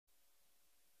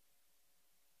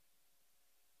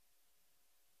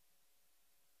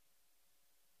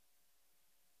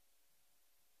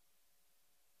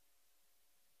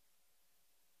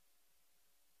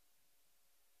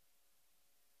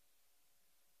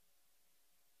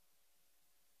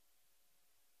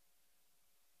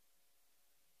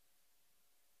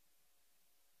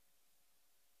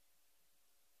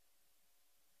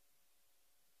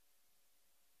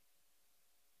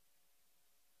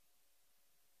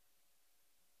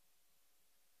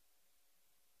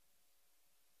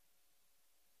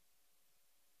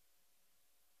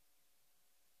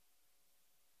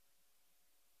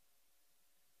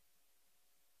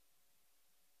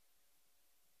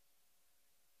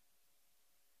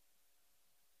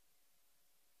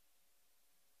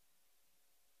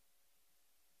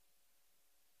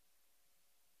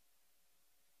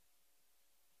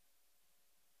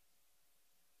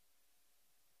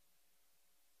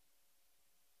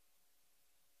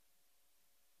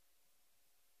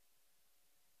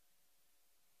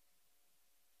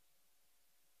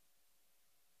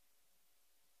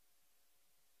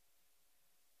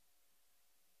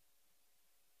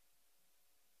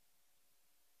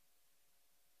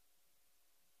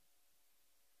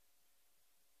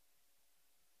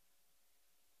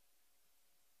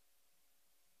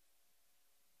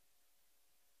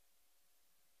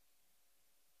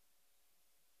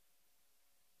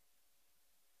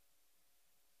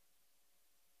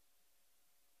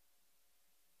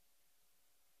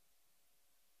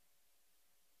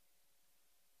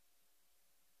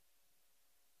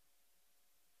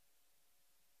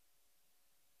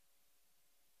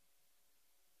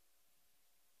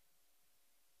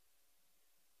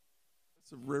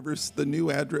Of Rivers, the new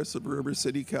address of River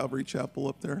City Calvary Chapel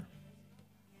up there?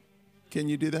 Can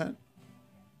you do that?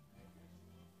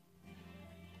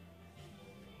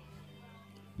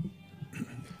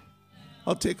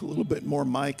 I'll take a little bit more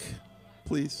mic,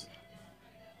 please.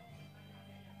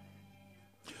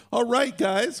 All right,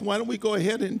 guys, why don't we go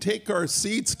ahead and take our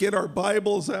seats, get our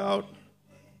Bibles out.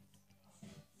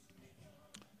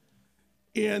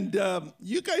 And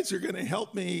you guys are going to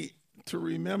help me to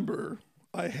remember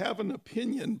I have an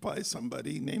opinion by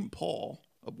somebody named Paul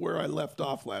of where I left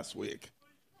off last week,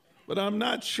 but I'm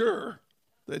not sure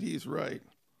that he's right.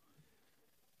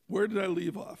 Where did I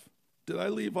leave off? Did I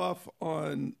leave off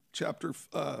on chapter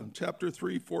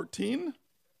 3:14?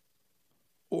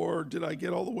 Or did I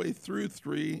get all the way through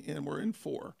 3 and we're in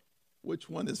 4? Which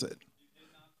one is it?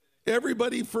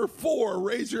 Everybody for 4,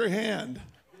 raise your hand.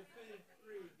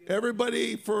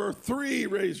 Everybody for 3,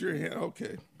 raise your hand.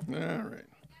 Okay, all right.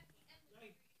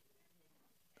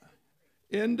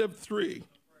 End of 3.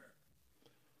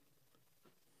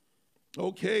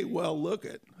 Okay, well, look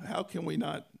at, how can we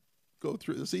not go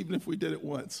through this? Even if we did it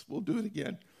once, we'll do it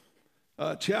again.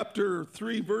 Chapter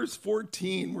 3, verse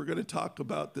 14, we're going to talk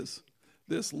about this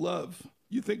love.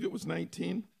 You think it was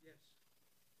 19?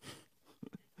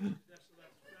 Yes.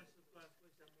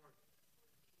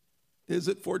 Is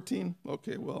it 14?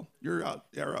 Okay, well, you're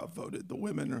outvoted. The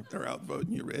women are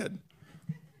outvoting you, Ed.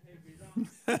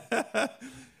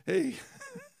 Hey,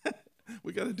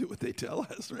 we got to do what they tell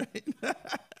us, right?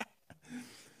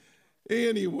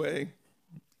 Anyway,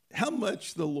 how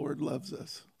much the Lord loves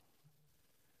us.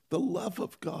 The love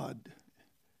of God.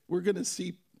 We're going to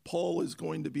see Paul is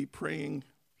going to be praying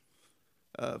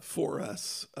for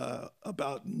us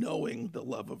about knowing the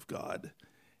love of God.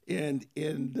 And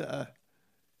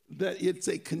that it's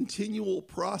a continual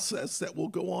process that will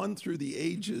go on through the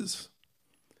ages,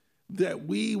 that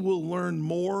we will learn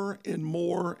more and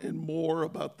more and more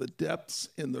about the depths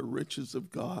and the riches of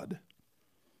God.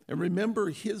 And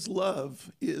remember, his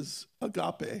love is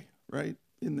agape, right,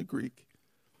 in the Greek.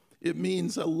 It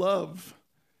means a love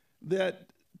that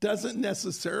doesn't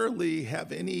necessarily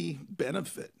have any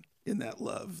benefit in that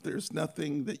love. There's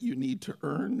nothing that you need to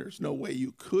earn. There's no way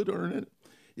you could earn it.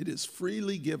 It is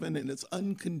freely given and it's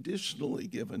unconditionally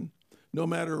given, no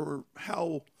matter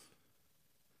how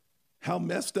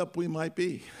messed up we might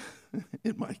be,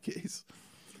 in my case,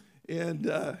 and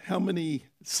how many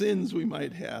sins we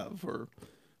might have, or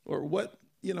what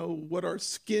our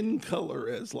skin color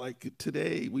is. Like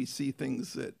today, we see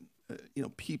things that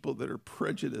people that are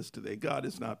prejudiced today. God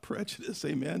is not prejudiced,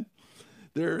 amen.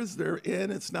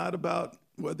 And it's not about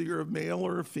whether you're a male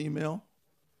or a female.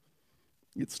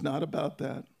 It's not about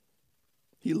that.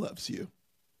 He loves you.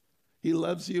 He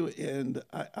loves you, and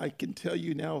I can tell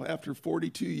you now, after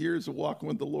 42 years of walking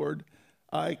with the Lord,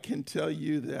 I can tell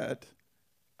you that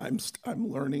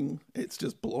I'm learning. It's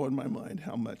just blowing my mind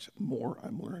how much more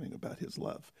I'm learning about his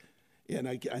love. And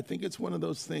I think it's one of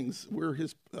those things, we're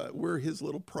his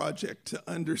little project to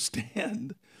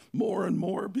understand more and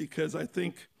more, because I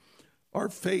think our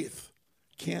faith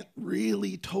can't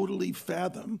really totally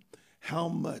fathom how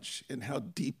much and how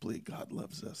deeply God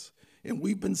loves us. And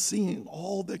we've been seeing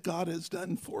all that God has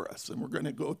done for us. And we're going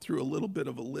to go through a little bit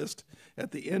of a list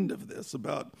at the end of this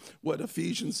about what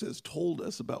Ephesians has told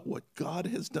us about what God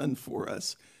has done for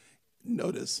us.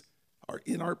 Notice,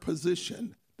 in our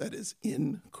position that is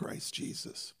in Christ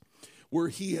Jesus, where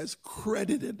he has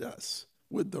credited us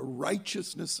with the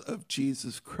righteousness of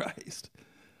Jesus Christ.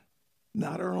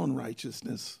 Not our own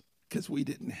righteousness, because we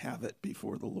didn't have it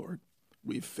before the Lord.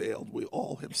 We've failed. We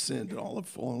all have sinned and all have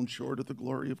fallen short of the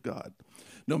glory of God.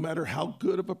 No matter how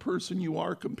good of a person you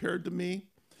are compared to me,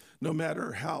 no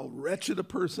matter how wretched a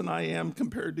person I am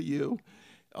compared to you,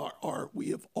 we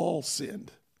have all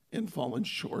sinned and fallen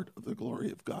short of the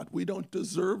glory of God. We don't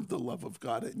deserve the love of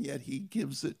God, and yet he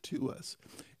gives it to us.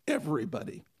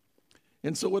 Everybody.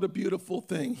 And so what a beautiful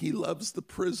thing. He loves the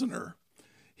prisoner.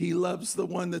 He loves the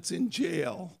one that's in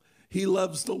jail. He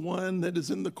loves the one that is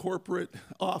in the corporate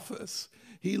office.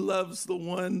 He loves the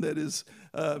one that is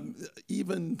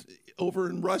even over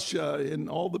in Russia and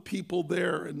all the people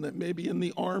there, and that maybe in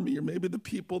the army, or maybe the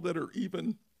people that are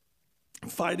even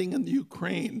fighting in the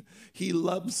Ukraine. He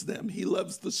loves them. He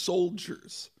loves the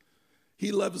soldiers.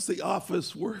 He loves the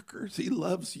office workers. He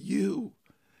loves you.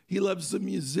 He loves the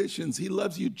musicians. He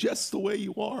loves you just the way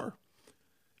you are,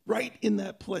 right in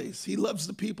that place. He loves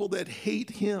the people that hate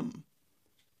him.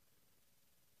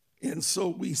 And so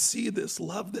we see this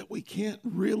love that we can't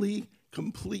really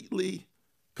completely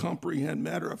comprehend.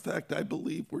 Matter of fact, I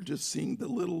believe we're just seeing the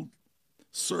little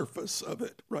surface of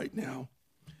it right now.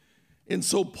 And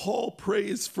so Paul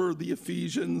prays for the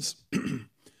Ephesians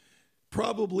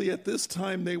Probably at this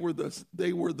time they were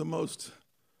the most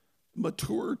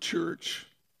mature church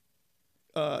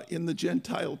in the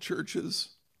Gentile churches.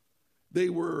 They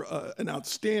were an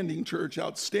outstanding church,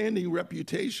 outstanding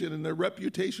reputation, and their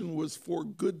reputation was for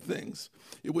good things.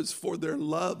 It was for their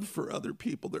love for other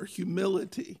people, their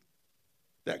humility,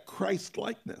 that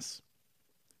Christ-likeness.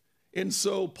 And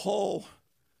so Paul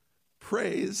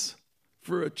prays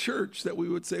for a church that we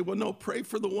would say, well, no, pray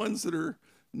for the ones that are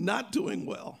not doing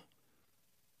well.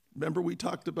 Remember, we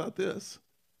talked about this.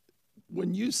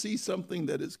 When you see something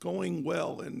that is going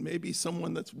well and maybe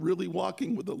someone that's really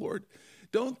walking with the Lord,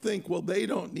 don't think, well, they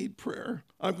don't need prayer.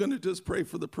 I'm going to just pray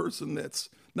for the person that's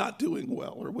not doing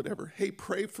well or whatever. Hey,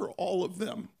 pray for all of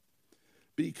them,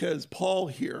 because Paul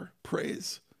here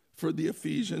prays for the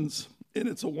Ephesians, and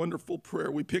it's a wonderful prayer.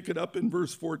 We pick it up in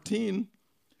verse 14.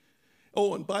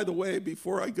 Oh, and by the way,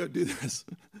 before I go do this,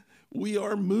 we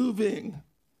are moving.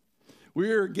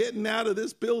 We're getting out of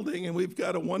this building, and we've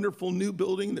got a wonderful new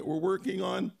building that we're working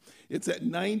on. It's at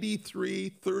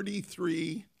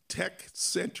 9333 Tech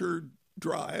Center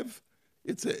Drive.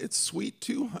 It's Suite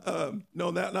 2.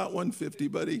 No, not 150,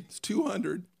 buddy. It's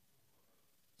 200.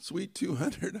 Suite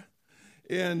 200.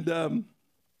 And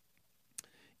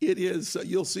it is,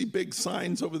 you'll see big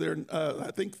signs over there.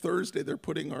 I think Thursday they're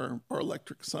putting our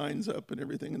electric signs up and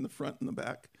everything in the front and the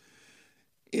back.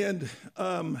 And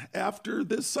after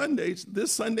this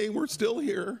Sunday we're still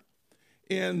here.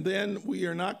 And then we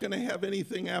are not going to have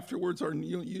anything afterwards, our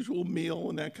usual meal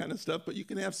and that kind of stuff. But you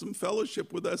can have some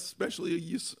fellowship with us, especially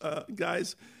you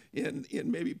guys, in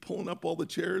maybe pulling up all the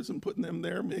chairs and putting them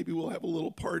there. Maybe we'll have a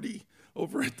little party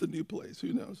over at the new place.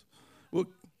 Who knows? Well,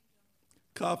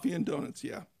 coffee and donuts,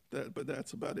 yeah. But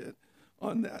that's about it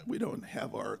on that. We don't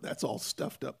have that's all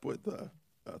stuffed up with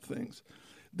things.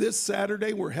 This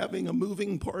Saturday, we're having a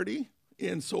moving party.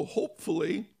 And so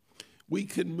hopefully we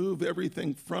can move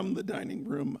everything from the dining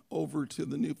room over to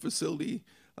the new facility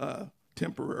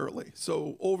temporarily.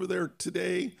 So over there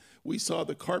today, we saw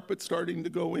the carpet starting to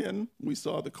go in. We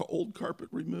saw the old carpet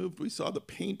removed. We saw the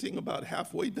painting about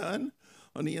halfway done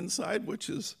on the inside, which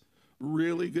is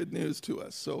really good news to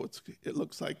us. So it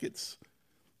looks like it's,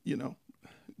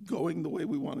 going the way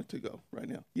we want it to go right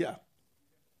now. Yeah.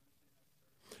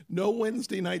 No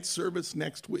Wednesday night service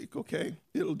next week, okay?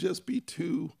 It'll just be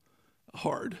too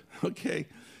hard, okay?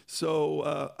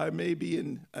 So I may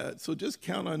be so just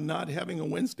count on not having a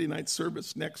Wednesday night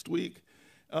service next week,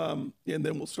 and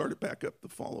then we'll start it back up the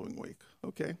following week,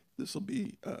 okay? This will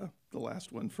be the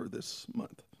last one for this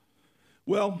month.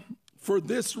 Well, for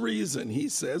this reason, he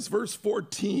says, verse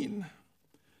 14,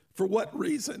 for what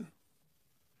reason?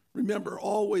 Remember,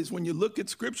 always when you look at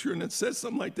Scripture and it says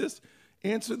something like this,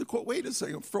 answer the quote, wait a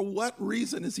second, for what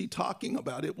reason is he talking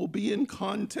about? It will be in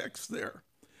context there.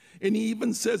 And he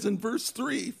even says in verse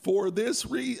 3,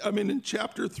 in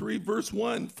chapter 3, verse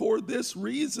 1, for this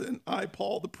reason, I,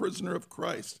 Paul, the prisoner of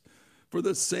Christ, for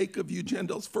the sake of you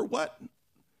Gentiles. For what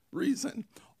reason?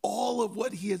 All of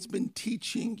what he has been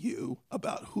teaching you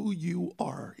about who you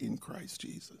are in Christ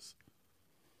Jesus.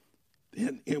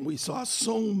 And we saw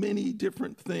so many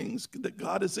different things that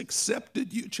God has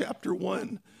accepted you. Chapter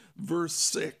 1, verse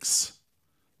 6,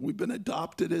 we've been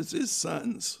adopted as his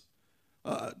sons.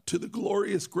 To the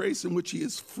glorious grace in which he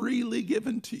is freely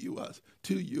given to you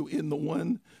in the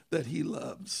one that he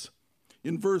loves.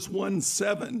 In verse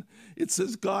 1:7, it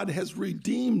says, God has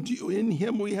redeemed you. In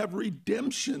him we have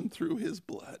redemption through his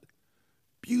blood.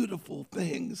 Beautiful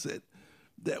things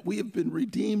that we have been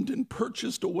redeemed and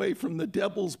purchased away from the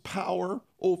devil's power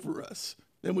over us.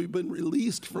 And we've been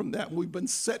released from that. We've been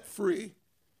set free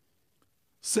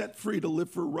to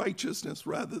live for righteousness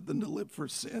rather than to live for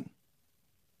sin.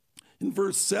 In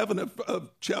verse 7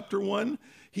 of chapter 1,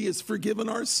 he has forgiven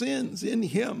our sins. In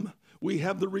him, we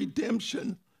have the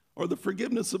redemption or the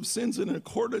forgiveness of sins in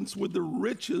accordance with the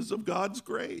riches of God's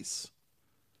grace.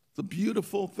 It's a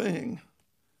beautiful thing.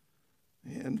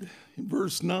 And in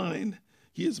verse 9,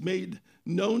 he has made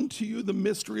known to you the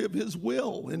mystery of his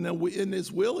will. And in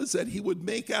his will is that he would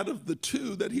make out of the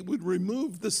two, that he would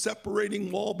remove the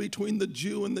separating wall between the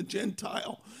Jew and the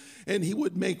Gentile. And he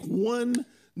would make one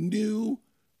new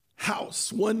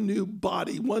house, one new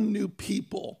body, one new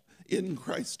people in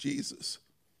Christ Jesus.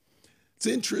 It's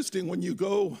interesting when you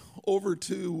go over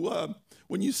to,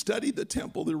 when you study the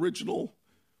temple, the original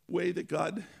way that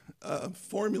God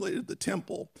formulated the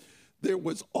temple, there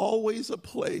was always a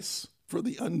place for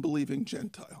the unbelieving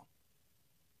Gentile.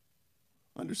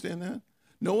 Understand that?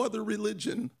 No other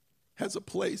religion has a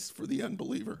place for the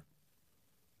unbeliever.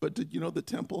 But did you know the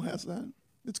temple has that?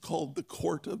 It's called the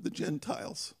court of the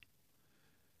Gentiles.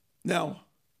 Now,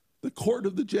 the court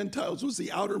of the Gentiles was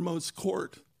the outermost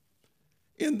court.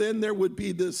 And then there would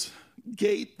be this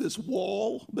gate, this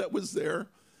wall that was there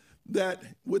that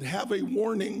would have a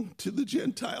warning to the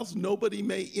Gentiles. Nobody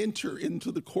may enter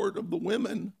into the court of the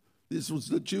women. This was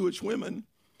the Jewish women,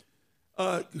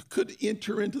 could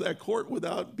enter into that court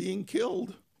without being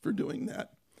killed for doing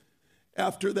that.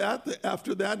 After that,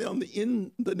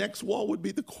 in the next wall would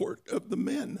be the court of the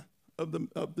men, of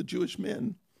the Jewish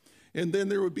men. And then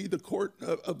there would be the court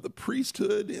of the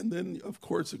priesthood. And then, of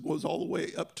course, it goes all the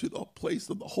way up to the place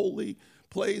of the holy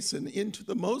place and into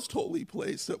the most holy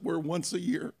place, that where once a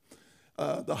year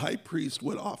the high priest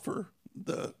would offer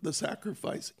the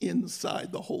sacrifice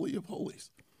inside the Holy of Holies.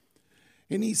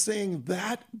 And he's saying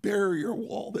that barrier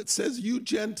wall that says, you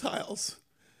Gentiles,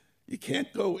 you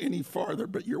can't go any farther,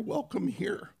 but you're welcome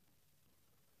here.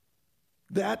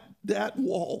 That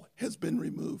wall has been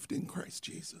removed in Christ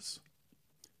Jesus.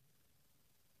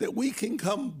 That we can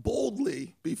come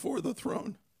boldly before the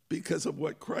throne because of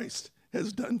what Christ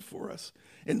has done for us.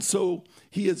 And so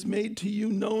he has made to you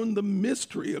known the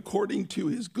mystery according to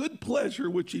his good pleasure,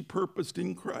 which he purposed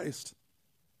in Christ.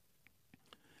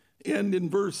 And in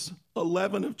verse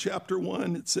 11 of chapter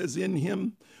 1, it says, in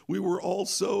him we were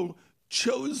also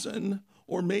chosen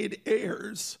or made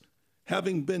heirs,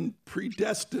 having been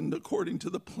predestined according to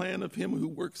the plan of him who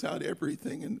works out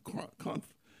everything in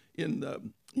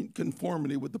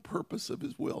conformity with the purpose of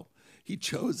his will. He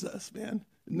chose us, man.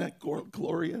 Isn't that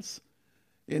glorious?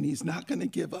 And he's not going to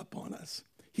give up on us.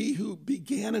 He who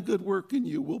began a good work in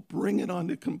you will bring it on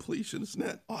to completion. Isn't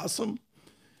that awesome?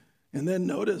 And then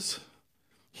notice,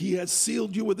 he has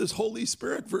sealed you with his Holy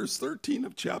Spirit, verse 13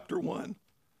 of chapter 1.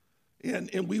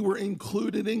 And we were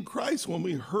included in Christ when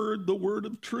we heard the word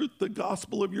of truth, the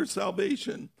gospel of your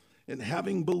salvation. And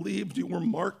having believed, you were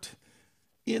marked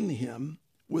in him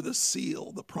with a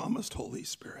seal, the promised Holy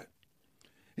Spirit.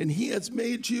 And he has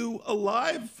made you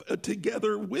alive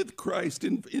together with Christ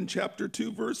in chapter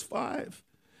 2, verse 5.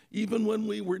 Even when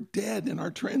we were dead in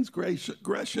our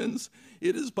transgressions,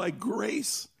 it is by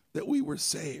grace that we were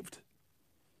saved.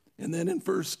 And then in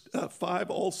verse 5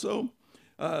 also,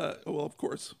 well, of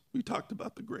course, we talked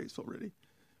about the grace already.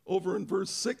 Over in verse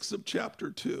 6 of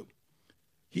chapter 2,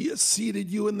 he has seated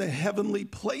you in the heavenly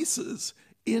places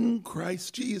in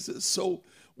Christ Jesus. So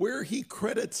where he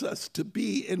credits us to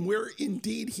be and where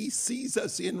indeed he sees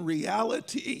us in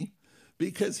reality,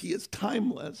 because he is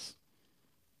timeless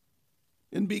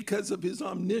and because of his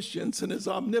omniscience and his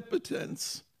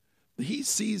omnipotence, he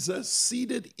sees us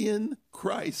seated in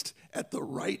Christ at the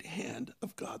right hand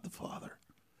of God the Father,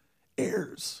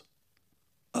 heirs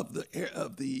of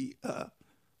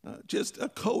just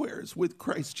co-heirs with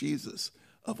Christ Jesus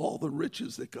of all the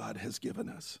riches that God has given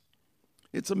us.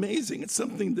 It's amazing. It's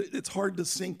something that it's hard to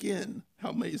sink in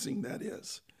how amazing that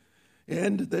is.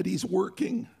 And that he's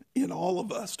working in all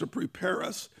of us to prepare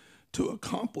us to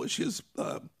accomplish his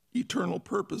eternal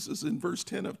purposes. In verse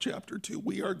 10 of chapter 2,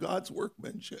 we are God's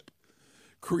workmanship,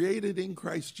 created in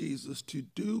Christ Jesus to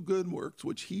do good works,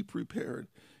 which he prepared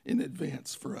in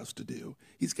advance for us to do.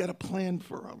 He's got a plan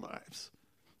for our lives,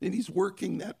 and he's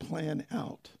working that plan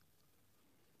out.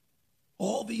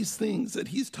 All these things that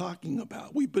he's talking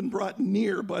about, we've been brought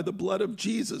near by the blood of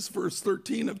Jesus, verse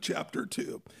 13 of chapter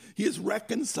 2. He has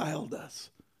reconciled us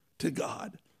to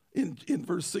God. In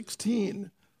verse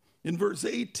 16, in verse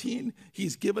 18,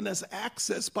 he's given us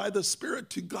access by the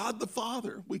Spirit to God the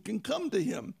Father. We can come to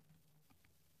him.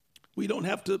 We don't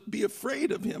have to be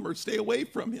afraid of him or stay away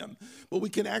from him, but we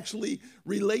can actually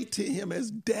relate to him as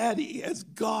Daddy, as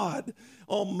God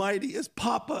Almighty, as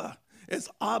Papa, as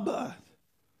Abba.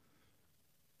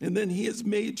 And then he has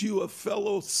made you a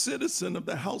fellow citizen of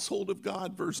the household of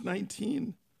God, verse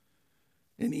 19.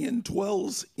 And he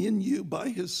indwells in you by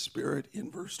his Spirit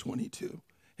in verse 22.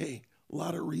 Hey, a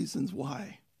lot of reasons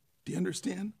why. Do you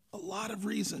understand? A lot of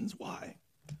reasons why.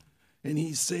 And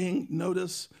he's saying,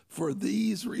 notice, for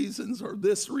these reasons or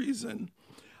this reason,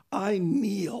 I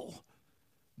kneel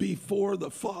before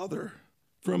the Father,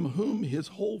 from whom his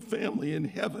whole family in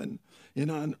heaven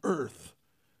and on earth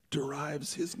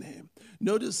derives his name.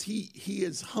 Notice he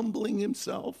is humbling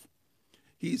himself.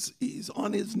 He's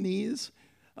on his knees.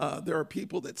 There are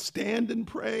people that stand and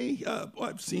pray.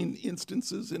 I've seen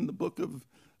instances in the book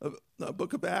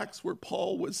of Acts where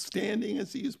Paul was standing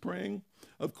as he is praying.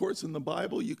 Of course, in the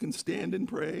Bible, you can stand and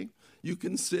pray. You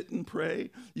can sit and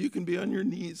pray. You can be on your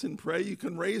knees and pray. You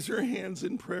can raise your hands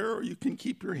in prayer, or you can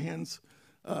keep your hands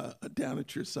down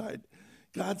at your side.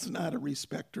 God's not a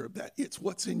respecter of that. It's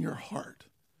what's in your heart.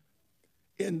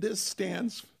 And this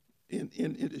stands,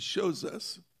 it shows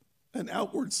us an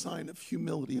outward sign of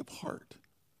humility of heart.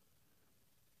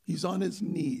 He's on his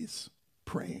knees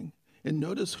praying. And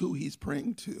notice who he's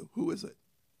praying to. Who is it?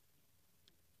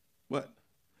 What?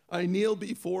 I kneel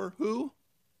before who?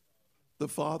 The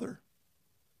Father.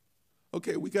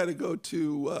 Okay, we got to go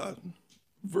to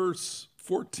verse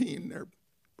 14 there,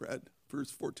 Brad.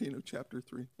 Verse 14 of chapter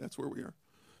 3. That's where we are.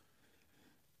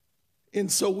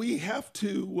 And so we have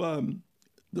to,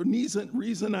 the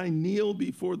reason I kneel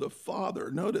before the Father,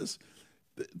 notice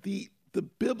the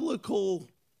biblical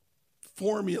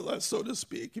formula, so to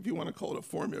speak, if you want to call it a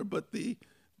formula, but the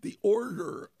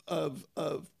order of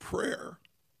prayer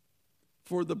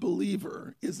for the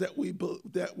believer is that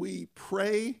we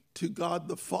pray to God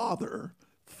the Father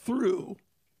through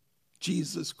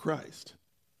Jesus Christ.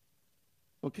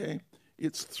 Okay?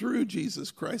 It's through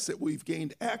Jesus Christ that we've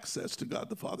gained access to God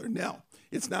the Father. Now,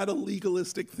 it's not a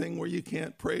legalistic thing where you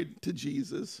can't pray to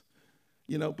Jesus,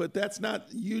 but that's not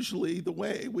usually the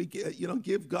way we get,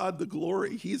 give God the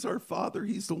glory. He's our Father.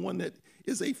 He's the one that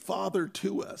is a father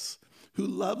to us, who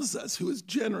loves us, who is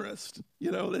generous.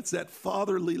 That's that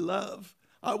fatherly love.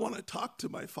 I want to talk to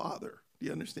my Father. Do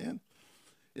you understand?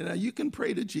 You can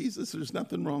pray to Jesus. There's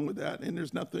nothing wrong with that. And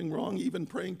there's nothing wrong even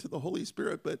praying to the Holy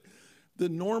Spirit. But the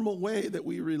normal way that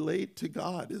we relate to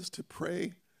God is to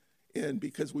pray, and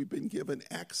because we've been given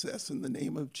access in the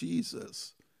name of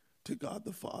Jesus to God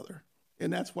the Father.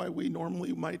 And that's why we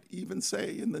normally might even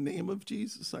say, in the name of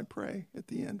Jesus, I pray at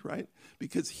the end, right?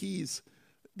 Because he's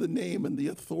the name and the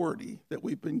authority that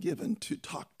we've been given to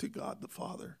talk to God the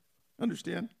Father.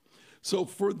 Understand? So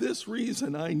for this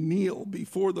reason, I kneel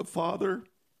before the Father,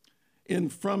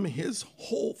 and from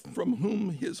whom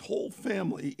his whole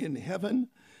family in heaven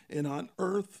and on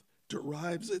earth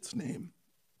derives its name.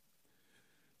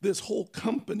 This whole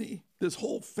company, this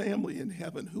whole family in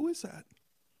heaven, who is that?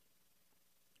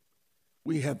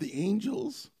 We have the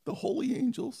angels, the holy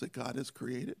angels that God has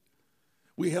created.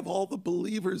 We have all the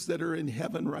believers that are in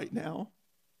heaven right now,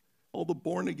 all the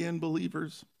born-again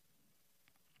believers.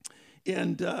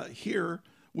 And here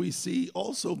we see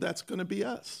also that's going to be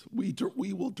us. We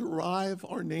will derive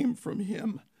our name from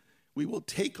him. We will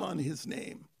take on his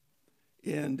name.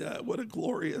 And what a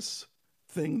glorious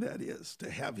thing that is,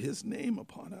 to have his name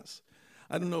upon us.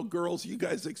 I don't know, girls, you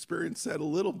guys experience that a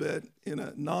little bit in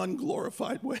a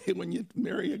non-glorified way. When you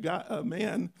marry a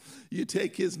man, you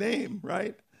take his name,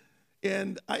 right?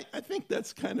 And I think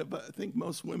that's kind of, I think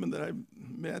most women that I've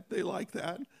met, they like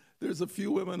that. There's a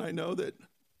few women I know that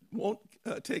won't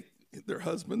take their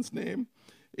husband's name,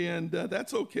 and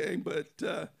that's okay. But,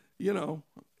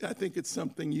 I think it's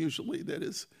something usually that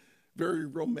is very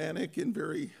romantic and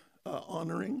very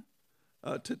honoring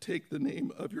to take the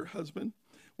name of your husband.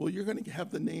 Well, you're going to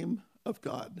have the name of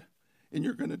God, and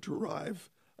you're going to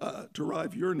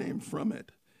derive your name from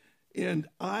it. And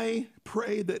I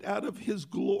pray that out of his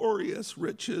glorious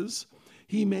riches,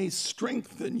 he may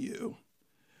strengthen you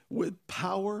with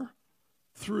power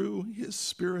through his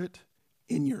Spirit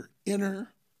in your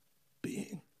inner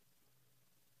being.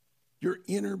 Your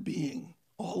inner being.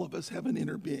 All of us have an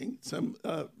inner being. Some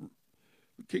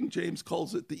King James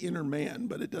calls it the inner man,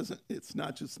 but it's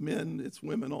not just men, it's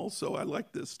women also. I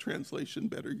like this translation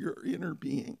better, your inner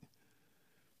being.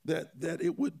 That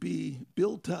it would be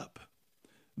built up,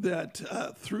 that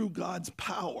through God's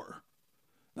power,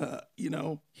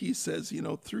 he says,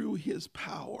 through his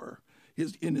power,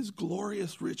 in his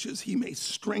glorious riches, he may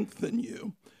strengthen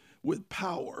you with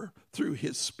power through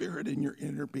his Spirit in your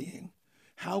inner being.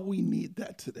 How we need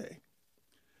that today.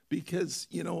 Because,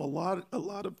 a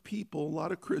lot of people, a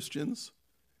lot of Christians,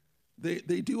 they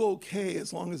do okay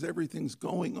as long as everything's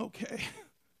going okay.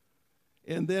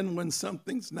 And then when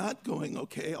something's not going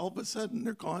okay, all of a sudden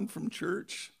they're gone from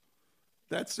church.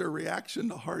 That's their reaction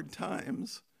to hard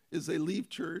times, is they leave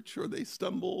church or they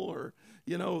stumble, or,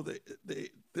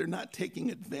 they're not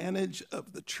taking advantage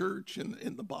of the church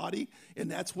and the body.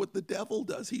 And that's what the devil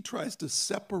does. He tries to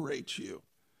separate you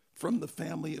from the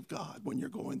family of God when you're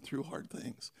going through hard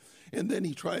things. And then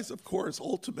he tries, of course,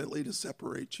 ultimately to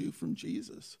separate you from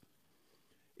Jesus.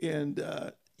 And,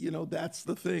 that's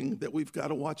the thing that we've got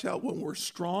to watch out. When we're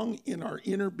strong in our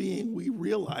inner being, we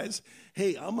realize,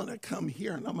 hey, I'm going to come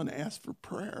here and I'm going to ask for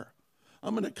prayer.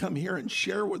 I'm going to come here and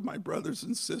share with my brothers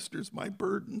and sisters my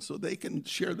burden so they can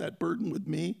share that burden with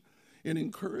me and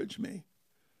encourage me.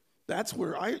 That's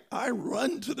where I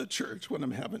run to the church when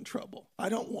I'm having trouble. I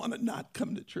don't want to not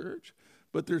come to church,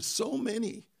 but there's so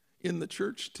many in the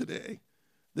church today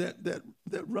that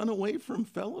run away from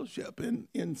fellowship,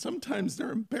 and sometimes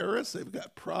they're embarrassed. They've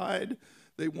got pride.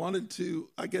 They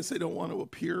I guess they don't want to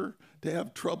appear to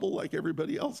have trouble like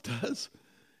everybody else does,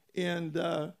 and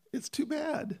it's too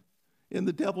bad. And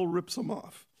the devil rips them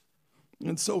off.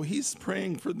 And so he's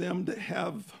praying for them to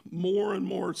have more and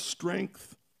more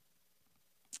strength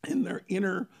in their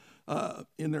inner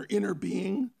in their inner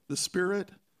being, the Spirit,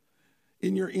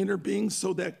 in your inner being,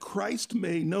 so that Christ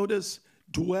may, notice,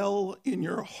 dwell in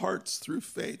your hearts through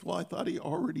faith. Well, I thought he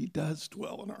already does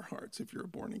dwell in our hearts if you're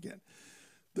born again.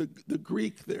 The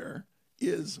Greek there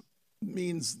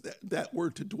means that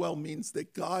word to dwell means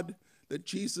that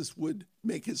Jesus would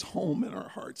make his home in our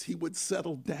hearts. He would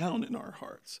settle down in our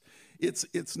hearts.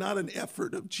 It's not an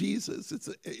effort of Jesus.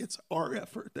 It's our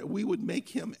effort that we would make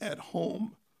him at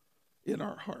home in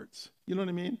our hearts. You know what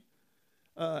I mean?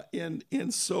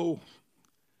 So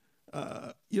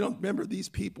remember, these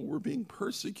people were being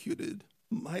persecuted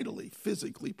mightily,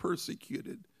 physically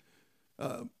persecuted.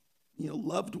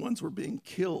 Loved ones were being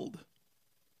killed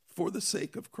for the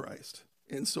sake of Christ.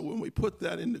 And so when we put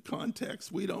that into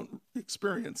context, we don't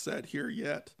experience that here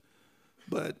yet,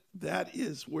 but that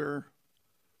is where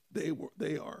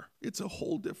they are. It's a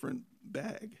whole different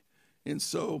bag. And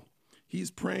so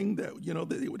he's praying that, that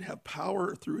they would have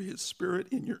power through his Spirit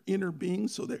in your inner being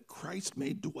so that Christ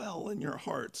may dwell in your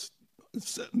hearts,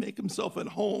 make himself at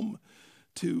home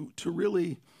to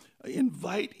really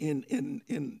invite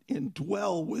and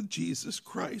dwell with Jesus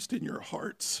Christ in your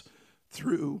hearts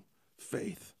through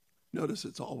faith. Notice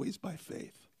it's always by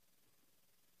faith.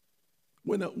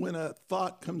 When a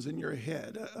thought comes in your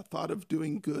head, a thought of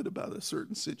doing good about a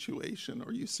certain situation,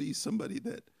 or you see somebody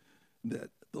that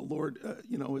the Lord,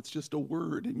 it's just a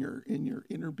word in your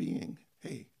inner being.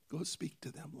 Hey, go speak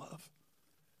to them, love.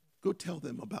 Go tell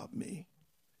them about me.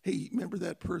 Hey, remember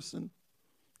that person?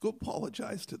 Go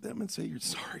apologize to them and say you're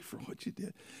sorry for what you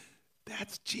did.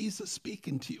 That's Jesus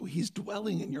speaking to you. He's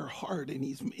dwelling in your heart, and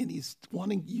he's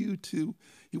wanting you to.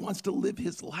 He wants to live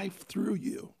his life through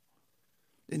you,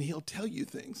 and he'll tell you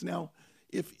things. Now,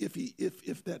 if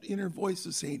that inner voice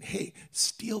is saying, "Hey,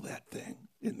 steal that thing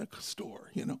in the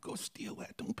store," go steal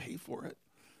that. Don't pay for it.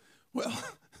 Well,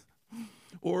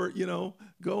 or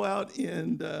go out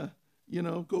and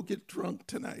go get drunk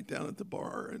tonight down at the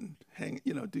bar and hang.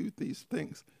 Do these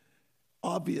things.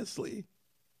 Obviously,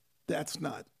 that's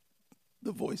not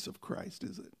the voice of Christ,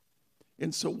 is it?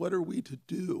 And so what are we to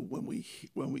do when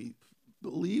we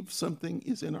believe something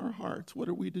is in our hearts? What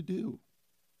are we to do?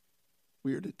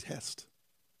 We are to test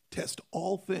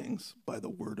all things by the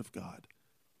word of God.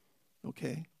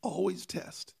 Okay? Always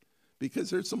test. Because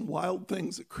there's some wild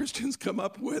things that Christians come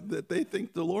up with that they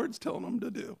think the Lord's telling them to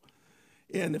do.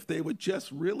 And if they would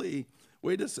just really,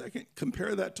 wait a second,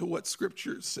 compare that to what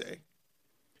scriptures say,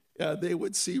 they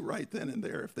would see right then and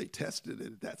there, if they tested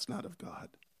it, that's not of God,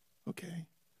 okay?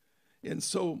 And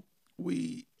so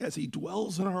as he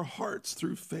dwells in our hearts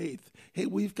through faith, hey,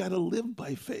 we've got to live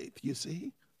by faith, you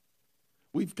see?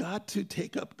 We've got to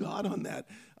take up God on that.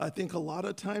 I think a lot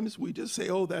of times we just say,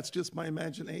 oh, that's just my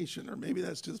imagination, or maybe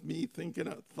that's just me thinking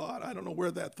a thought. I don't know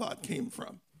where that thought came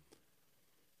from.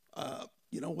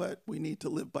 You know what? We need to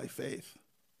live by faith.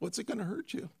 What's it going to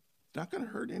hurt you? It's not going to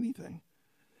hurt anything.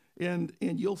 And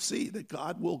you'll see that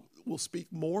God will speak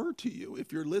more to you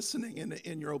if you're listening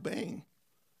and you're obeying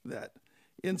that.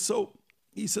 And so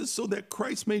he says, so that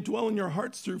Christ may dwell in your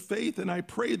hearts through faith, and I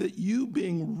pray that you,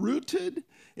 being rooted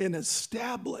and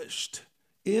established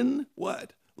in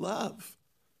what? Love,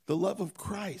 the love of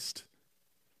Christ.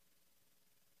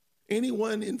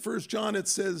 Anyone in 1 John, it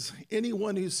says,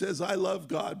 anyone who says, I love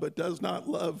God, but does not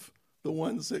love the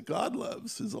ones that God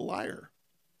loves is a liar.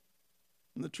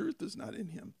 And the truth is not in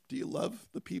him. Do you love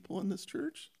the people in this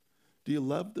church? Do you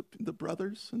love the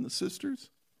brothers and the sisters?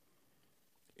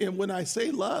 And when I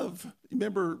say love,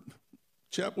 remember,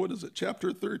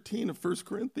 chapter 13 of 1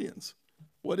 Corinthians.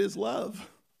 What is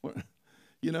love?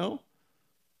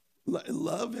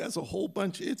 Love has a whole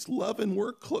bunch. It's love and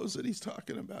work clothes that he's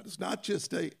talking about. It's not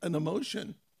just an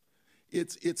emotion.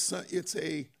 It is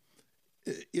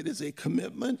a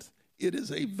commitment. It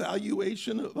is a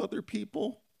valuation of other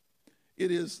people.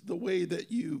 It is the way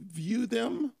that you view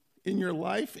them in your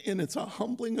life, and it's a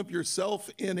humbling of yourself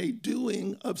and a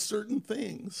doing of certain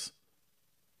things.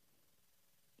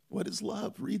 What is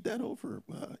love? Read that over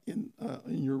in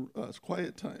your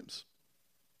quiet times.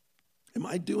 Am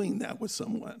I doing that with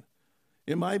someone?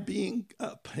 Am I being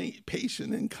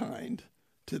patient and kind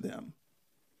to them?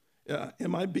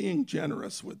 Am I being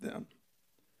generous with them?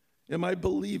 Am I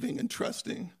believing and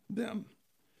trusting them?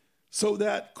 So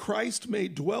that Christ may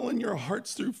dwell in your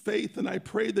hearts through faith, and I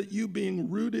pray that you, being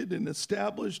rooted and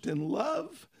established in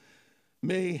love,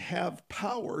 may have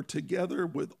power together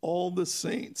with all the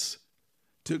saints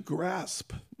to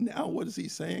grasp. Now, what is he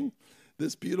saying?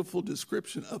 This beautiful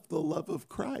description of the love of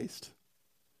Christ.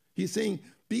 He's saying,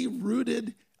 be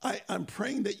rooted. I'm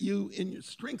praying that you, in your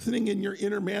strengthening in your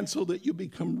inner man, so that you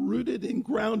become rooted and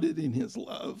grounded in his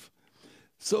love.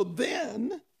 So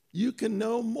then you can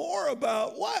know more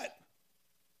about what?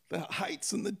 The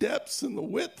heights and the depths and the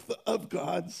width of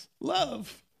God's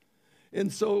love.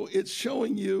 And so it's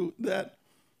showing you that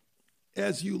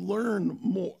as you learn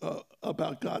more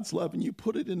about God's love and you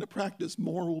put it into practice,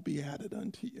 more will be added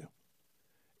unto you.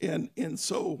 And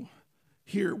so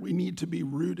here we need to be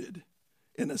rooted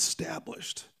and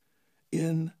established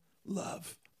in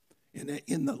love,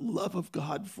 in the love of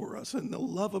God for us and the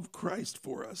love of Christ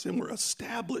for us. And we're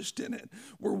established in it.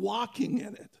 We're walking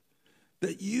in it.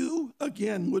 That you,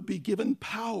 again, would be given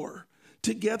power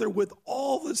together with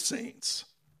all the saints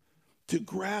to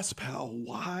grasp how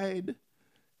wide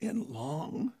and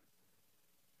long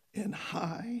and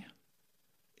high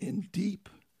and deep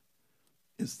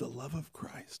is the love of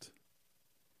Christ.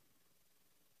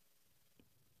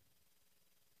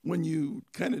 When you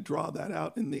kind of draw that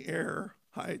out in the air,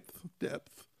 height,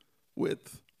 depth,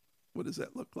 width, what does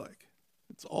that look like?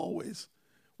 It's always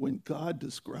when God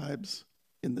describes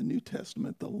in the New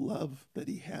Testament the love that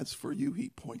he has for you, he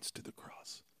points to the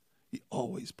cross. He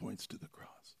always points to the cross.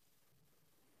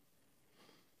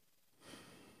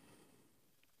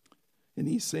 And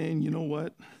he's saying, you know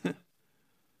what?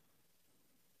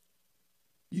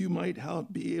 You might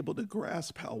be able to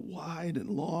grasp how wide and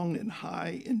long and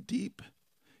high and deep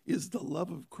is the love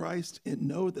of Christ and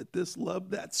know that this love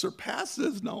that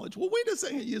surpasses knowledge. Well, wait a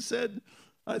second.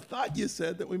 I thought you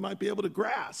said that we might be able to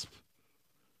grasp.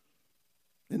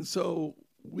 And so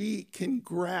we can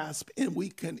grasp and we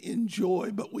can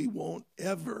enjoy, but we won't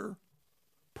ever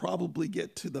probably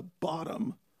get to the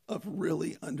bottom of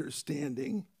really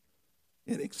understanding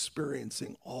and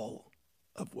experiencing all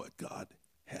of what God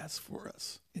has for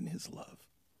us in his love.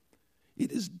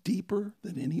 It is deeper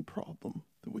than any problem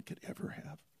that we could ever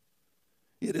have.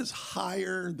 It is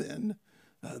higher than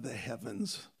the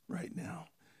heavens right now.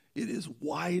 It is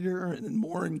wider and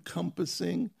more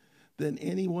encompassing than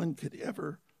anyone could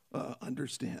ever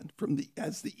understand.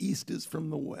 As the east is from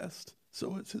the west,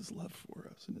 so is his love for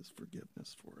us and his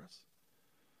forgiveness for us.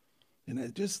 And I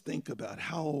just think about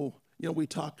how, we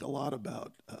talk a lot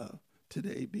about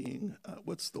today being,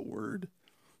 what's the word?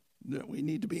 That we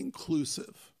need to be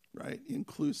inclusive, right?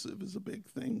 Inclusive is a big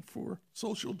thing for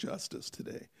social justice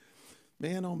today.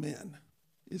 Man, oh man,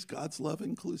 is God's love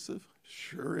inclusive?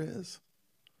 Sure is.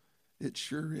 It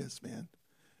sure is, man.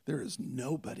 There is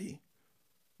nobody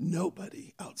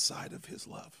outside of his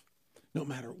love, no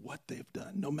matter what they've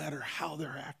done, no matter how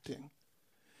they're acting.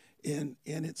 And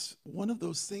it's one of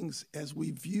those things as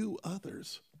we view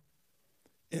others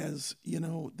as,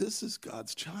 this is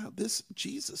God's child.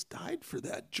 Jesus died for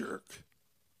that jerk,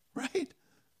 right?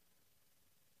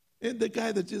 And the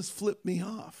guy that just flipped me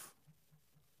off.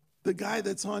 The guy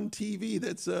that's on TV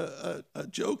that's a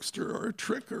jokester or a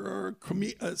tricker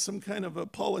or some kind of a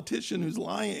politician who's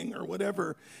lying or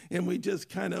whatever, and we just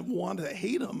kind of want to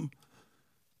hate him,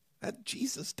 that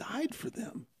Jesus died for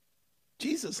them.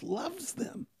 Jesus loves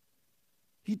them.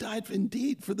 He died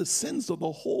indeed for the sins of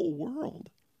the whole world.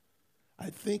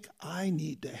 I think I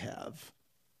need to have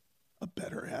a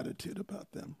better attitude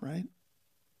about them, right?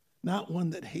 Not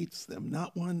one that hates them,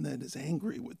 not one that is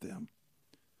angry with them.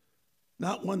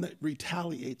 Not one that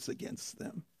retaliates against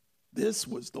them. This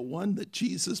was the one that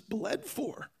Jesus bled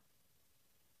for,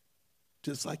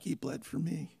 just like he bled for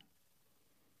me.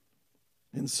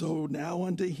 And so now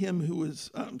unto him who is,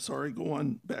 go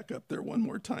on back up there one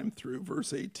more time through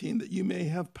verse 18, that you may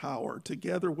have power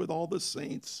together with all the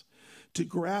saints to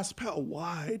grasp how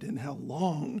wide and how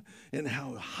long and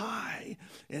how high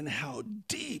and how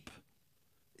deep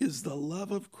is the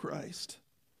love of Christ,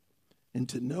 and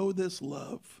to know this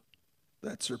love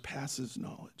that surpasses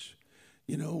knowledge.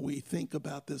 We think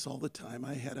about this all the time.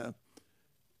 I had a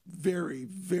very,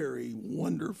 very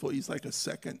wonderful, he's like a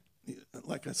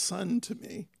son to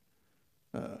me,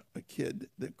 a kid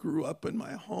that grew up in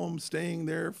my home, staying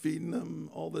there, feeding him,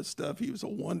 all this stuff. He was a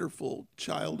wonderful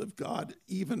child of God,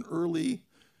 even early.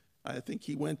 I think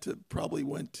he probably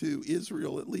went to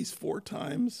Israel at least 4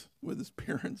 times with his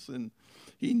parents, and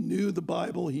he knew the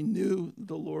Bible. He knew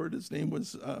the Lord. His name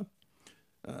was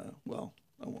I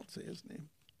won't say his name.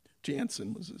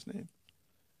 Jansen was his name.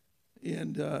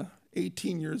 And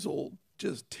 18 years old,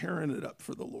 just tearing it up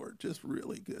for the Lord, just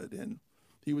really good. And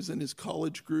he was in his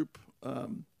college group.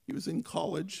 He was in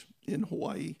college in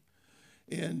Hawaii.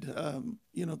 And,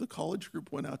 the college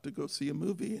group went out to go see a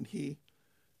movie, and he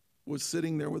was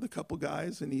sitting there with a couple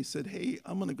guys, and he said, hey,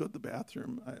 I'm going to go to the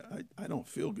bathroom. I don't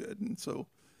feel good. And so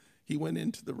he went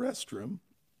into the restroom,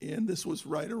 and this was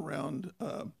right around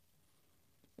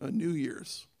New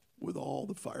Year's with all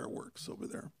the fireworks over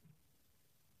there.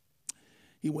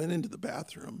 He went into the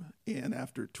bathroom, and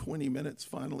after 20 minutes,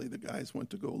 finally, the guys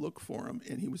went to go look for him,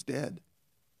 and he was dead.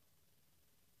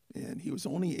 And he was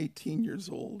only 18 years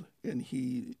old, and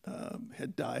he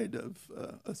had died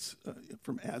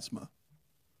from asthma.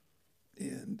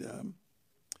 And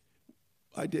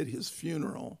I did his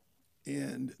funeral,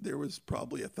 and there was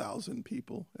probably 1,000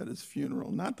 people at his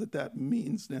funeral. Not that that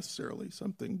means necessarily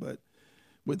something, but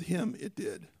with him, it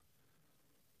did.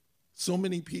 So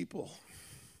many people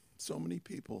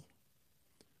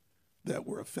that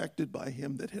were affected by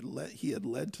him, that he had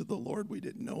led to the Lord we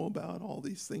didn't know about. All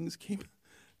these things came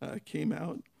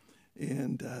out.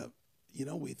 And,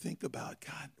 we think about,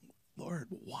 God, Lord,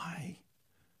 why?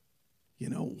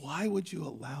 Why would you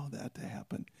allow that to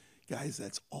happen? Guys,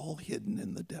 that's all hidden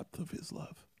in the depth of his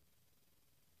love.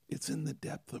 It's in the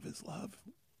depth of his love.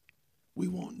 We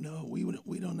won't know.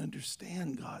 We don't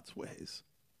understand God's ways.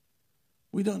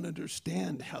 We don't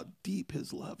understand how deep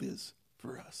his love is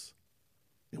for us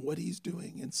and what he's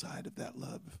doing inside of that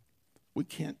love. We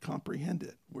can't comprehend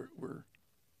it. We're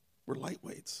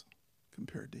lightweights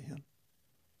compared to him.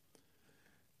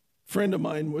 A friend of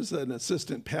mine was an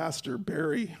assistant pastor,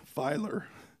 Barry Filer,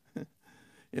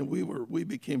 and we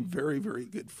became very, very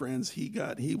good friends.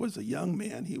 He was a young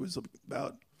man. He was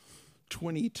about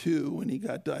 22 when he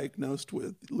got diagnosed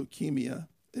with leukemia,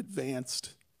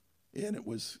 advanced, and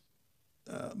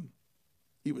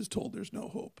he was told there's no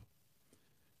hope.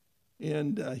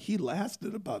 And he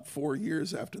lasted about 4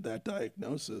 years after that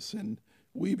diagnosis, and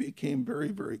we became very,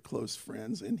 very close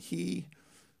friends. And he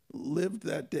lived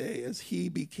that day as he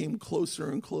became closer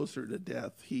and closer to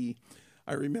death.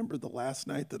 I remember the last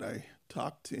night that I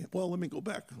talked to him. Well, let me go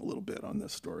back a little bit on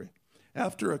this story.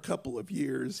 After a couple of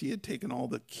years, he had taken all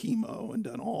the chemo and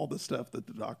done all the stuff that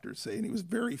the doctors say, and he was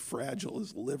very fragile.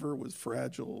 His liver was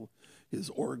fragile. His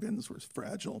organs were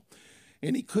fragile,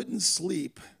 and he couldn't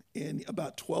sleep. And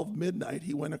about 12 midnight,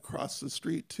 he went across the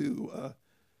street to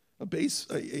a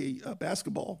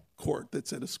basketball court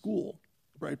that's at a school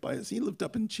right by us. He lived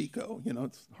up in Chico.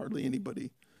 It's hardly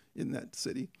anybody in that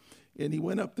city. And he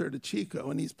went up there to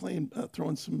Chico, and he's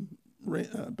throwing some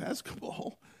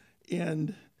basketball.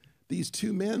 And these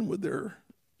two men with their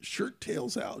shirt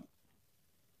tails out,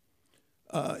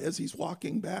 as he's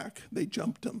walking back, they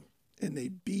jumped him, and they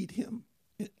beat him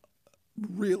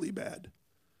really bad.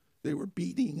 They were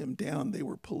beating him down. They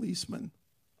were policemen,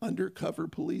 undercover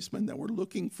policemen that were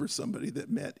looking for somebody that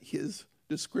met his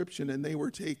description, and they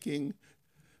were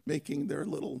making their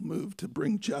little move to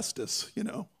bring justice,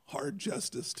 hard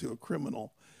justice to a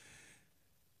criminal.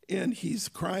 And he's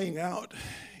crying out,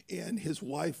 and his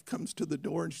wife comes to the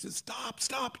door and she says,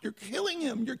 stop, you're killing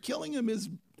him.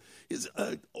 His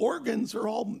organs are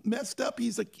all messed up.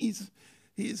 He's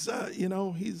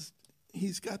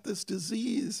got this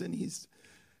disease,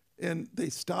 and they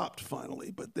stopped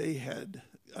finally, but they had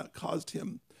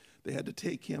they had to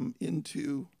take him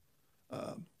into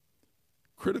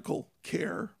critical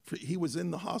care. He was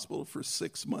in the hospital for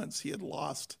 6 months. He had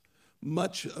lost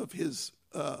much of his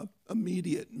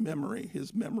immediate memory,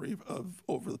 his memory of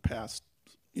over the past,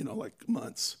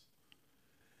 months.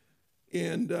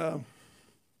 And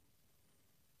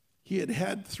he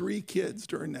had 3 kids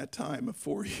during that time of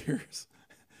 4 years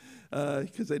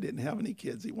because they didn't have any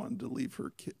kids. He wanted to leave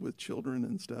her with children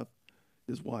and stuff,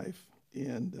 his wife.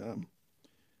 And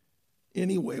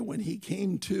anyway, when he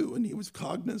came to and he was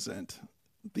cognizant,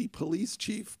 the police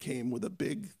chief came with a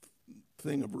big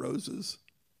thing of roses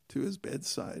to his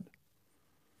bedside.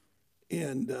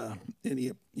 And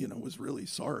he, was really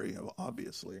sorry,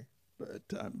 obviously, but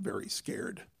very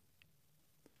scared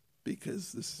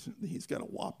because he's got a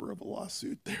whopper of a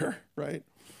lawsuit there, right?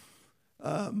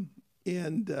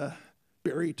 And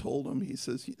Barry told him, he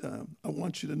says, I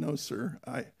want you to know, sir,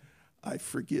 I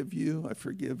forgive you. I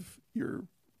forgive your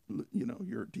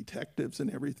detectives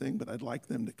and everything, but I'd like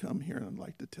them to come here and I'd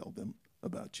like to tell them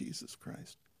about Jesus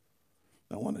Christ.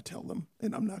 I want to tell them,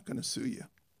 and I'm not going to sue you.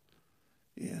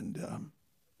 And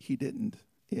he didn't.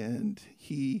 And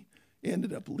he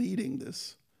ended up leading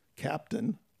this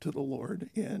captain to the Lord,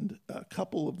 and a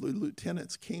couple of the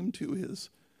lieutenants came to his,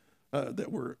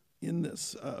 that were in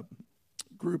this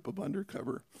group of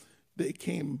undercover. They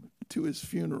came to his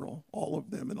funeral, all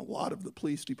of them, and a lot of the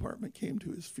police department came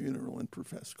to his funeral and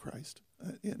professed Christ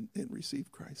and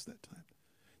received Christ that time.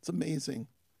 It's amazing,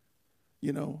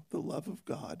 the love of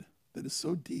God that is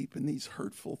so deep in these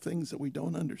hurtful things that we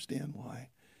don't understand why.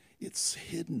 It's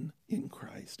hidden in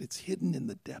Christ. It's hidden in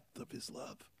the depth of his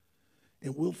love.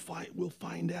 And we'll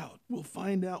find out. We'll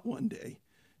find out one day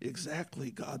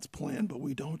exactly God's plan, but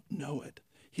we don't know it.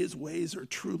 His ways are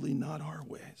truly not our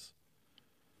ways.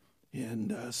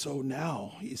 And so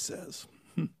now, he says,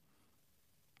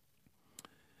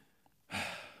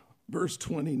 Verse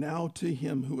 20, now to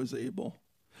him who is able.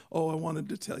 Oh, I wanted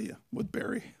to tell you with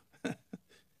Barry.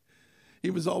 He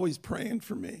was always praying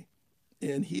for me.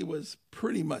 And he was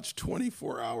pretty much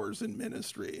 24 hours in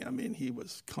ministry. I mean, he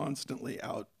was constantly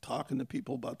out talking to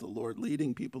people about the Lord,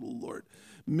 leading people to the Lord,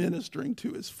 ministering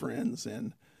to his friends.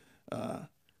 And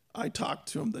I talked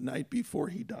to him the night before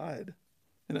he died.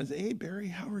 And I said, hey, Barry,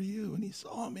 how are you? And he said,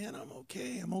 oh, man, I'm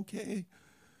okay.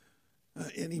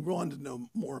 And he wanted to know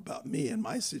more about me and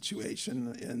my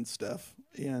situation and stuff,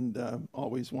 and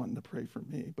always wanting to pray for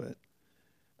me. But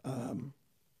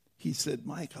he said,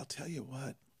 Mike, I'll tell you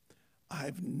what,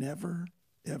 I've never,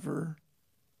 ever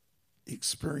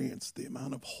experienced the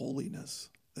amount of holiness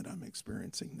that I'm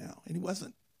experiencing now. And he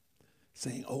wasn't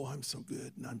saying, oh, I'm so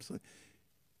good. And I'm so,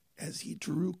 as he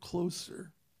drew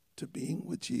closer to being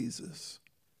with Jesus,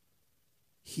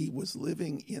 he was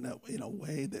living in a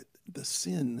way that the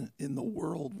sin in the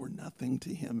world were nothing to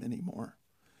him anymore.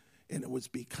 And it was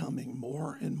becoming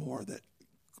more and more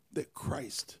that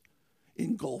Christ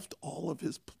engulfed all of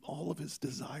his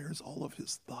desires, all of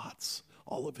his thoughts,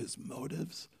 all of his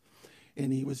motives.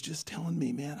 And he was just telling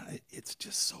me, man, it's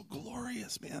just so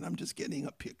glorious, man. I'm just getting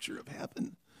a picture of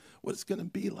heaven, what it's going to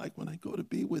be like when I go to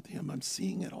be with him. I'm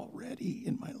seeing it already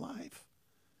in my life.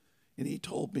 And he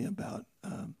told me about,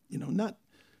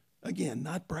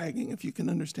 not bragging, if you can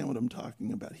understand what I'm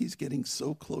talking about. He's getting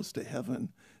so close to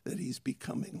heaven that he's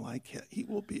becoming like he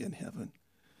will be in heaven.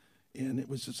 And it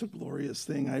was just a glorious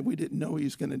thing. We didn't know he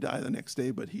was going to die the next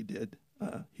day, but he did.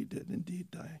 He did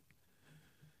indeed die.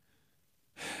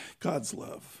 God's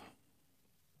love.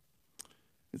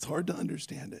 It's hard to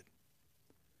understand it.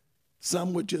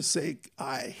 Some would just say,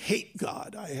 I hate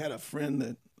God. I had a friend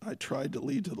that I tried to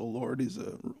lead to the Lord. He's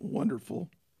a wonderful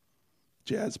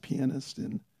jazz pianist,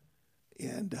 and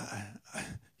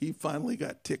he finally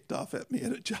got ticked off at me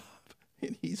at a job,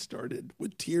 and he started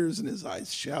with tears in his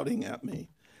eyes shouting at me,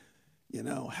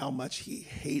 how much he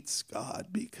hates God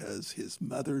because his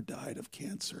mother died of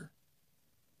cancer,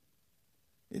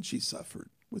 and she suffered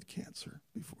with cancer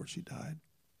before she died,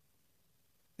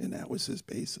 and that was his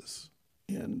basis.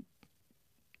 And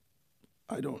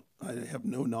I have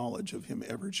no knowledge of him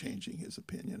ever changing his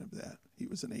opinion of that. He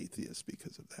was an atheist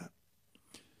because of that.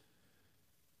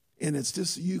 And it's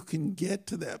just, you can get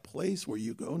to that place where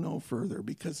you go no further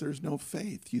because there's no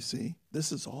faith, you see.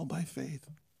 This is all by faith.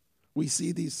 We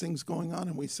see these things going on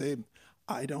and we say,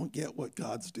 I don't get what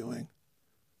God's doing,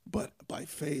 but by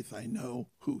faith I know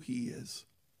who he is.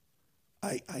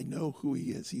 I know who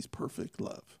he is. He's perfect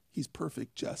love. He's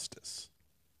perfect justice,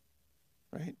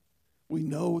 right? We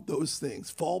know those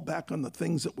things. Fall back on the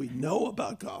things that we know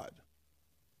about God.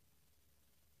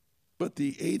 But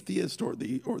the atheist or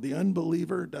the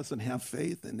unbeliever doesn't have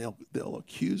faith, and they'll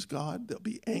accuse God, they'll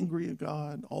be angry at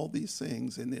God, all these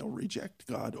things, and they'll reject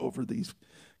God over these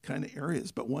kind of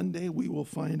areas. But one day we will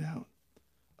find out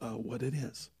what it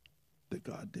is that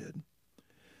God did.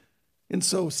 And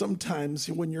so sometimes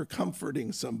when you're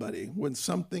comforting somebody, when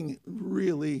something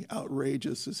really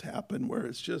outrageous has happened, where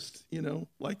it's just,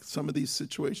 like some of these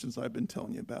situations I've been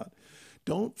telling you about,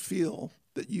 don't feel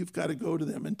that you've got to go to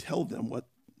them and tell them what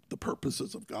the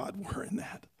purposes of God were in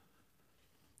that.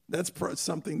 That's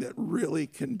something that really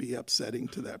can be upsetting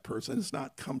to that person. It's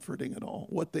not comforting at all.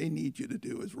 What they need you to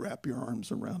do is wrap your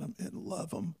arms around them and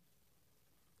love them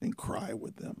and cry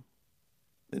with them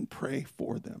and pray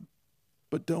for them.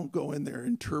 But don't go in there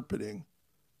interpreting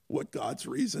what God's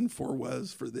reason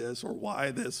was for this or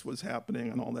why this was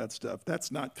happening and all that stuff.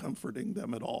 That's not comforting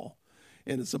them at all.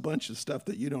 And it's a bunch of stuff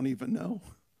that you don't even know.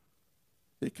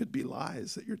 It could be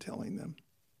lies that you're telling them.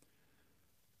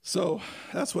 So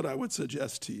that's what I would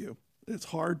suggest to you. It's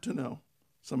hard to know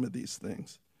some of these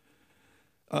things.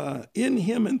 In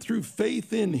him and through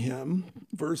faith in him,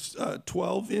 verse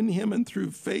 12, in him and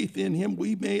through faith in him,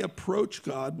 we may approach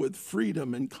God with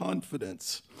freedom and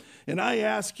confidence. And I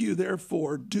ask you,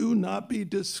 therefore, do not be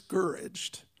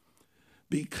discouraged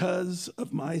because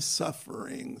of my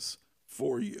sufferings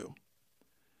for you,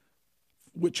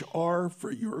 which are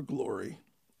for your glory.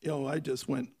 I just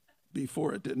went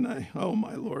before it, didn't I? Oh,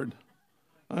 my Lord.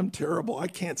 I'm terrible. I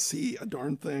can't see a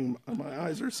darn thing. My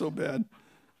eyes are so bad.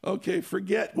 Okay,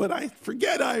 forget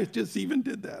I just even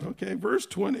did that. Okay, verse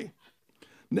 20.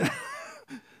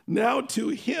 Now to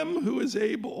him who is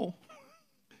able.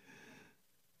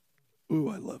 Ooh,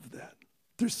 I love that.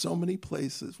 There's so many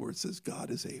places where it says God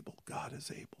is able, God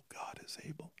is able, God is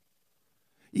able.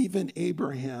 Even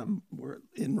Abraham, where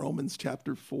in Romans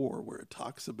chapter 4, where it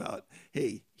talks about,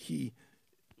 hey,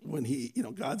 when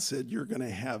God said, you're going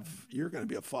to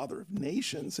be a father of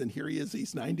nations. And here he is,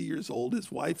 he's 90 years old.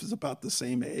 His wife is about the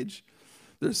same age.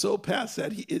 They're so past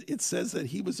that it says that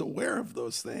he was aware of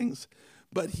those things,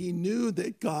 but he knew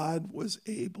that God was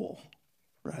able,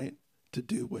 right, to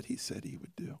do what he said he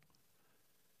would do.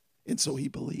 And so he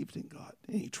believed in God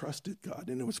and he trusted God,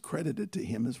 and it was credited to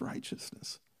him as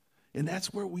righteousness. And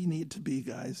that's where we need to be,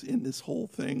 guys, in this whole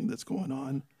thing that's going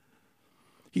on.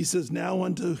 He says, now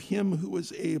unto him who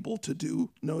is able to do,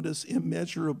 notice,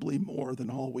 immeasurably more than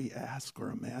all we ask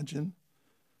or imagine,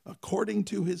 according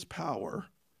to his power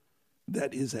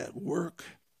that is at work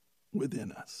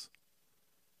within us.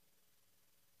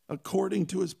 According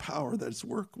to his power that is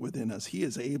work within us, he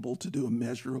is able to do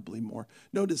immeasurably more.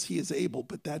 Notice he is able,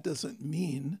 but that doesn't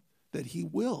mean that he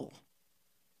will.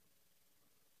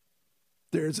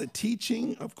 There's a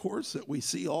teaching, of course, that we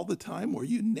see all the time where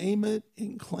you name it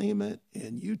and claim it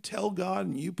and you tell God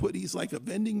and you put, he's like a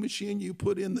vending machine, you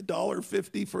put in the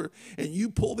 $1.50 for, and you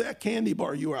pull that candy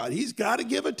bar you are out. He's got to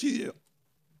give it to you.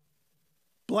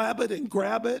 Blab it and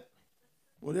grab it,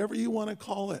 whatever you want to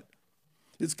call it.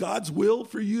 It's God's will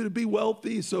for you to be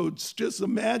wealthy, so just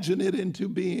imagine it into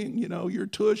being, your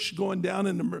tush going down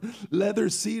in the leather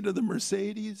seat of the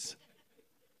Mercedes,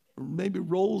 or maybe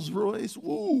Rolls Royce.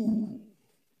 Ooh,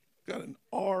 got an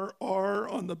RR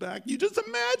on the back. You just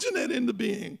imagine it into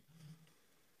being.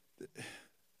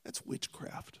 That's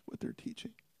witchcraft, what they're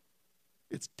teaching.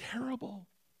 It's terrible.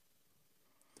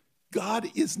 God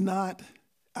is not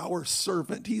our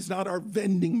servant. He's not our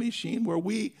vending machine where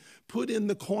we put in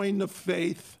the coin of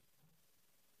faith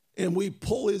and we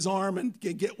pull his arm and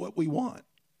get what we want.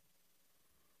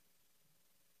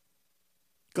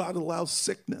 God allows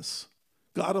sickness.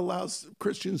 God allows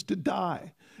Christians to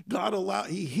die.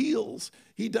 He heals.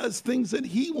 He does things that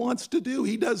he wants to do.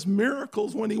 He does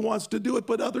miracles when he wants to do it,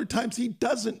 but other times he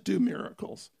doesn't do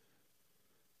miracles.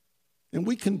 And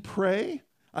we can pray.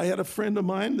 I had a friend of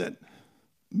mine that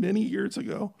many years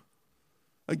ago,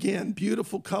 again,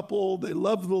 beautiful couple, they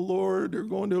love the Lord, they're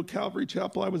going to a Calvary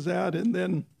chapel I was at, and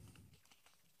then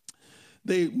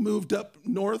they moved up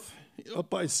north, up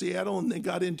by Seattle, and they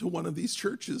got into one of these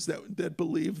churches that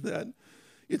believe that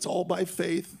it's all by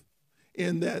faith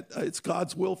and that it's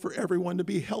God's will for everyone to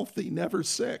be healthy, never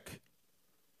sick.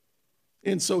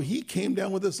 And so he came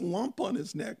down with this lump on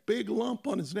his neck, big lump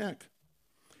on his neck.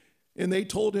 And they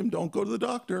told him, don't go to the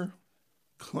doctor,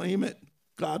 claim it.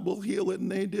 God will heal it. And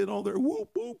they did all their whoop,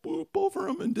 whoop, whoop over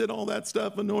him and did all that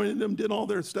stuff, anointed him, did all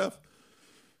their stuff.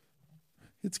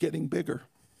 It's getting bigger.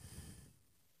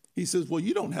 He says, well,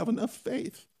 you don't have enough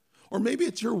faith. Or maybe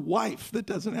it's your wife that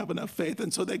doesn't have enough faith.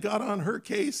 And so they got on her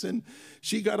case and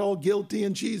she got all guilty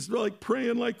and she's like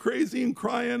praying like crazy and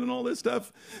crying and all this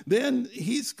stuff. Then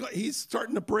he's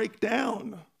starting to break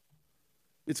down.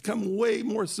 It's come way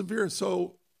more severe.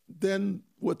 So then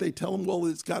what they tell him, well,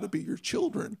 it's got to be your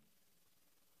children.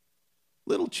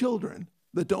 Little children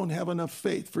that don't have enough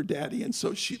faith for daddy. And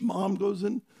so mom goes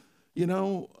and,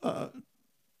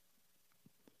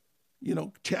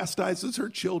 chastises her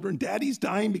children. Daddy's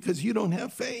dying because you don't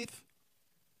have faith.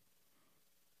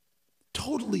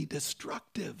 Totally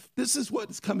destructive. This is what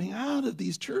is coming out of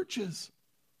these churches.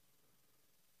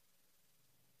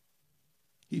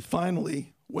 He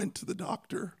finally went to the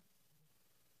doctor.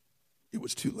 It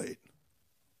was too late.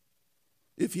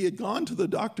 If he had gone to the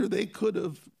doctor, they could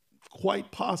have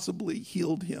quite possibly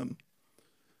healed him.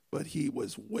 But he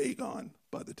was way gone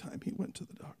by the time he went to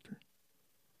the doctor.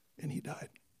 And he died.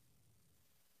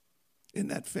 And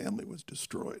that family was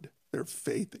destroyed. Their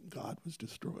faith in God was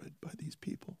destroyed by these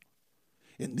people.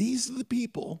 And these are the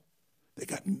people, they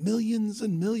got millions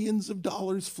and millions of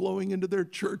dollars flowing into their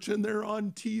church, and they're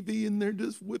on TV and they're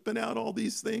just whipping out all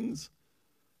these things.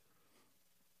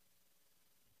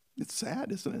 It's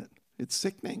sad, isn't it? It's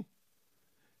sickening.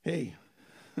 Hey,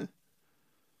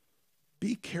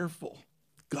 be careful.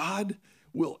 God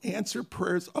will answer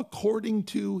prayers according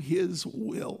to his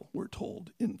will, we're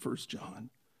told in 1 John.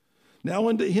 Now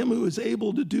unto him who is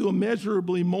able to do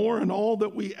immeasurably more in all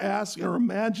that we ask or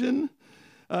imagine,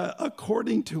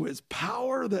 according to his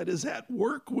power that is at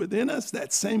work within us,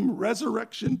 that same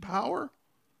resurrection power,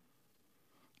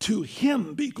 to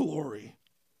him be glory.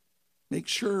 Make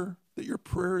sure that your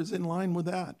prayer is in line with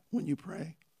that when you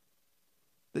pray.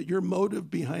 That your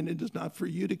motive behind it is not for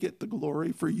you to get the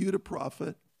glory, for you to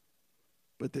profit,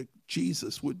 but that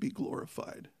Jesus would be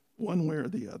glorified one way or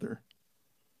the other.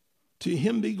 To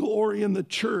him be glory in the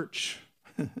church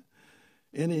and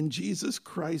in Jesus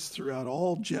Christ throughout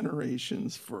all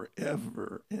generations,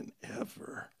 forever and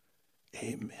ever.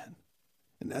 Amen.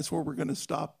 And that's where we're going to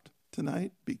stop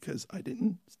tonight, because I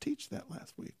didn't teach that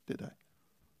last week, did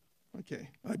I? Okay,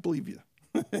 I believe you.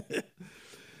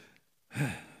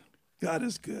 God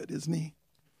is good, isn't he?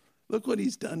 Look what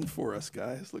he's done for us,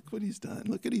 guys. Look what he's done.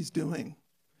 Look what he's doing.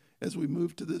 As we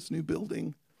move to this new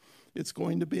building, it's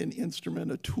going to be an instrument,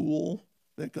 a tool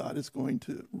that God is going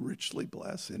to richly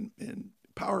bless and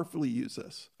powerfully use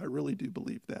us. I really do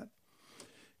believe that.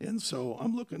 And so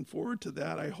I'm looking forward to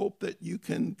that. I hope that you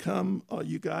can come,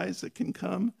 you guys that can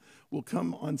come, will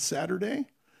come on Saturday.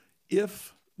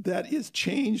 If that is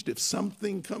changed, if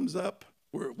something comes up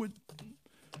where it would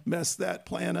mess that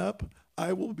plan up,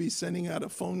 I will be sending out a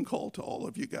phone call to all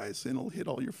of you guys, and it'll hit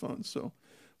all your phones. So,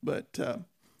 but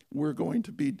we're going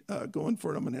to be going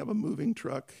for it. I'm going to have a moving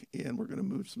truck, and we're going to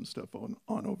move some stuff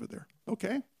on over there.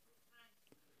 Okay?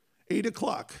 8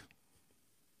 o'clock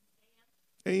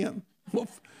a.m. Well,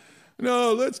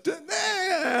 no, let's.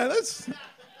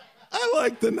 I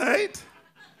like the night.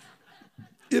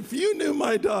 If you knew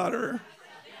my daughter,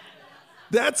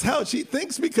 that's how she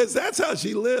thinks, because that's how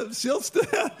she lives.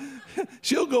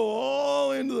 She'll go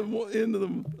all into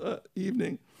the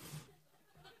evening.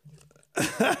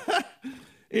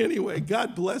 Anyway,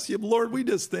 God bless you. Lord, we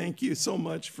just thank you so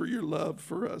much for your love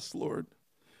for us, Lord.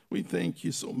 We thank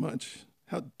you so much,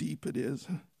 how deep it is.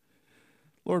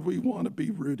 Lord, we want to be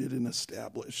rooted and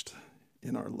established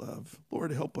in our love.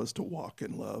 Lord, help us to walk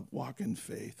in love, walk in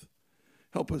faith.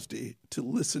 Help us to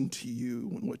listen to you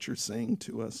and what you're saying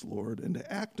to us, Lord, and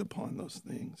to act upon those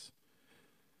things.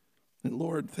 And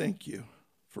Lord, thank you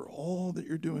for all that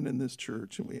you're doing in this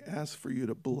church, and we ask for you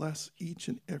to bless each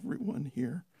and every one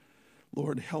here.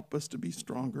 Lord, help us to be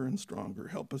stronger and stronger.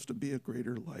 Help us to be a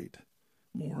greater light,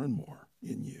 more and more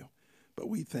in you. But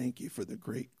we thank you for the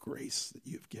great grace that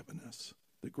you've given us,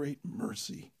 the great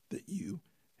mercy that you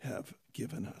have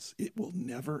given us. It will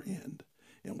never end.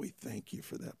 And we thank you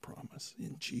for that promise.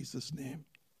 In Jesus' name,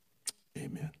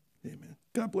 amen. Amen.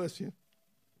 God bless you.